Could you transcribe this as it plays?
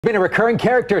Been a recurring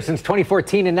character since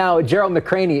 2014, and now Gerald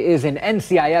McRaney is an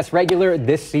NCIS regular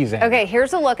this season. Okay,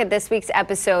 here's a look at this week's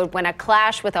episode when a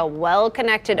clash with a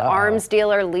well-connected arms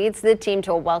dealer leads the team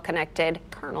to a well-connected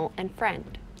colonel and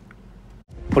friend.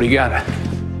 What do you got?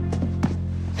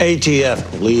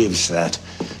 ATF believes that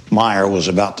Meyer was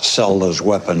about to sell those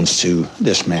weapons to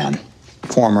this man,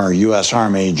 former U.S.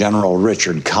 Army General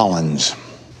Richard Collins.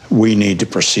 We need to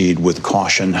proceed with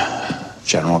caution.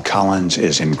 General Collins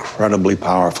is incredibly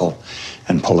powerful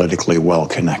and politically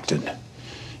well-connected.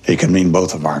 It could mean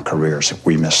both of our careers if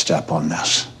we misstep on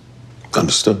this.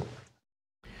 Understood.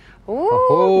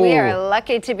 Ooh, we are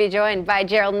lucky to be joined by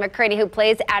Gerald McRaney, who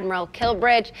plays Admiral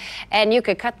Kilbridge. And you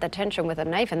could cut the tension with a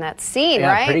knife in that scene,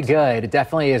 right? Yeah, pretty good. It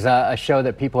definitely is a show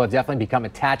that people have definitely become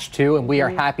attached to, and we are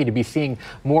happy to be seeing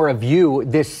more of you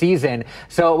this season.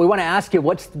 So we want to ask you,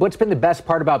 what's been the best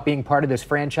part about being part of this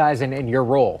franchise and your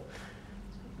role?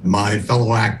 My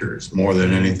fellow actors, more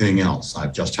than anything else.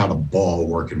 I've just had a ball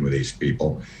working with these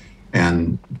people,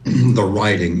 and the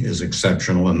writing is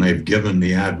exceptional, and they've given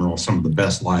the Admiral some of the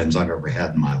best lines I've ever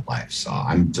had in my life. So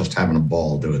I'm just having a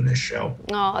ball doing this show.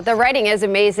 Oh, the writing is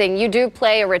amazing. You do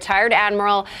play a retired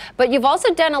admiral, but you've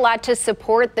also done a lot to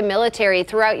support the military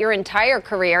throughout your entire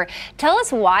career. Tell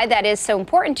us why that is so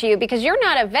important to you, because you're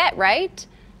not a vet, right?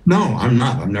 No, I'm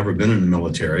not. I've never been in the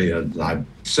military. I've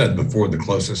said before the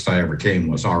closest I ever came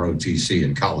was ROTC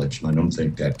in college, and I don't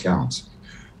think that counts.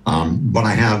 But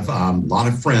I have a lot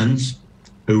of friends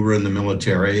who were in the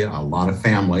military, a lot of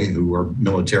family who were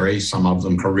military, some of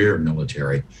them career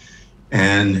military.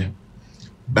 And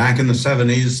back in the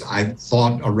 70s, I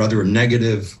thought a rather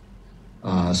negative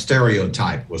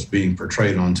stereotype was being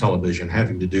portrayed on television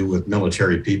having to do with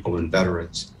military people and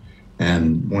veterans.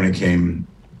 And when it came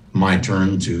my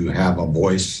turn to have a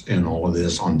voice in all of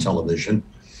this on television,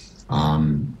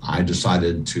 I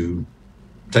decided to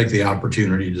take the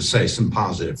opportunity to say some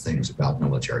positive things about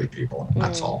military people.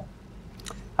 That's all.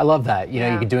 I love that. You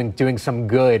know, you're doing some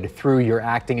good through your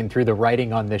acting and through the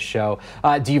writing on this show.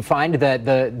 Do you find that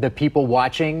the people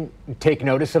watching take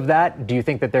notice of that? Do you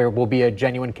think that there will be a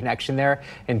genuine connection there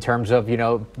in terms of, you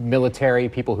know, military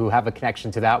people who have a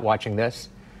connection to that watching this?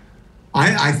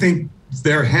 I think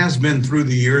there has been through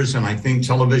the years, and I think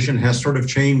television has sort of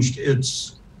changed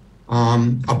its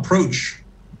approach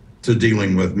to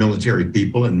dealing with military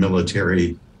people and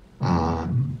military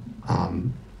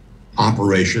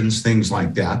operations, things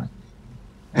like that.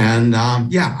 And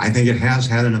yeah, I think it has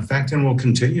had an effect and will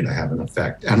continue to have an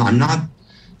effect. And I'm not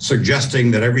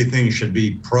suggesting that everything should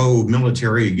be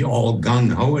pro-military, all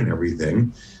gung-ho and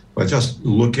everything, but just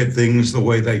look at things the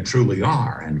way they truly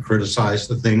are and criticize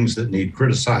the things that need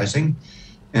criticizing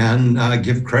and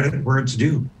give credit where it's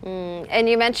due. And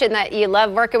you mentioned that you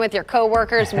love working with your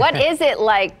coworkers. What is it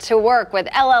like to work with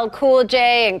LL Cool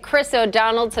J and Chris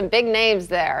O'Donnell, some big names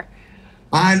there?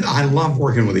 I love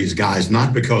working with these guys,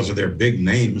 not because of their big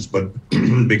names, but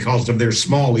because of their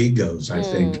small egos, I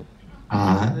think.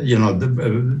 You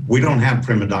know, we don't have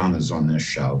prima donnas on this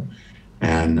show.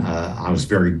 And I was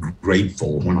very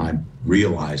grateful when I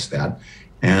realized that.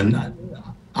 And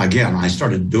again, I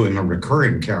started doing a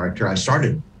recurring character. I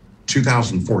started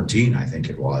 2014, I think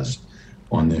it was,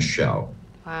 on this show.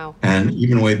 Wow. And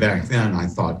even way back then, I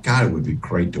thought, God, it would be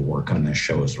great to work on this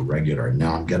show as a regular. And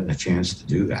now I'm getting a chance to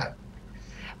do that.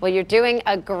 Well, you're doing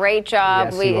a great job.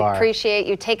 Yes, we you are. appreciate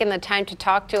you taking the time to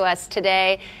talk to us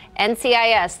today.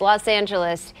 NCIS Los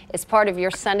Angeles is part of your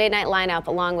Sunday night lineup,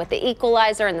 along with The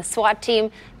Equalizer and the SWAT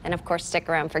team. And of course, stick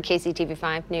around for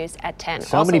KCTV5 News at 10.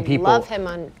 So many people love him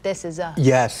on This Is Us.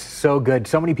 Yes, so good.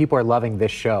 So many people are loving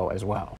this show as well.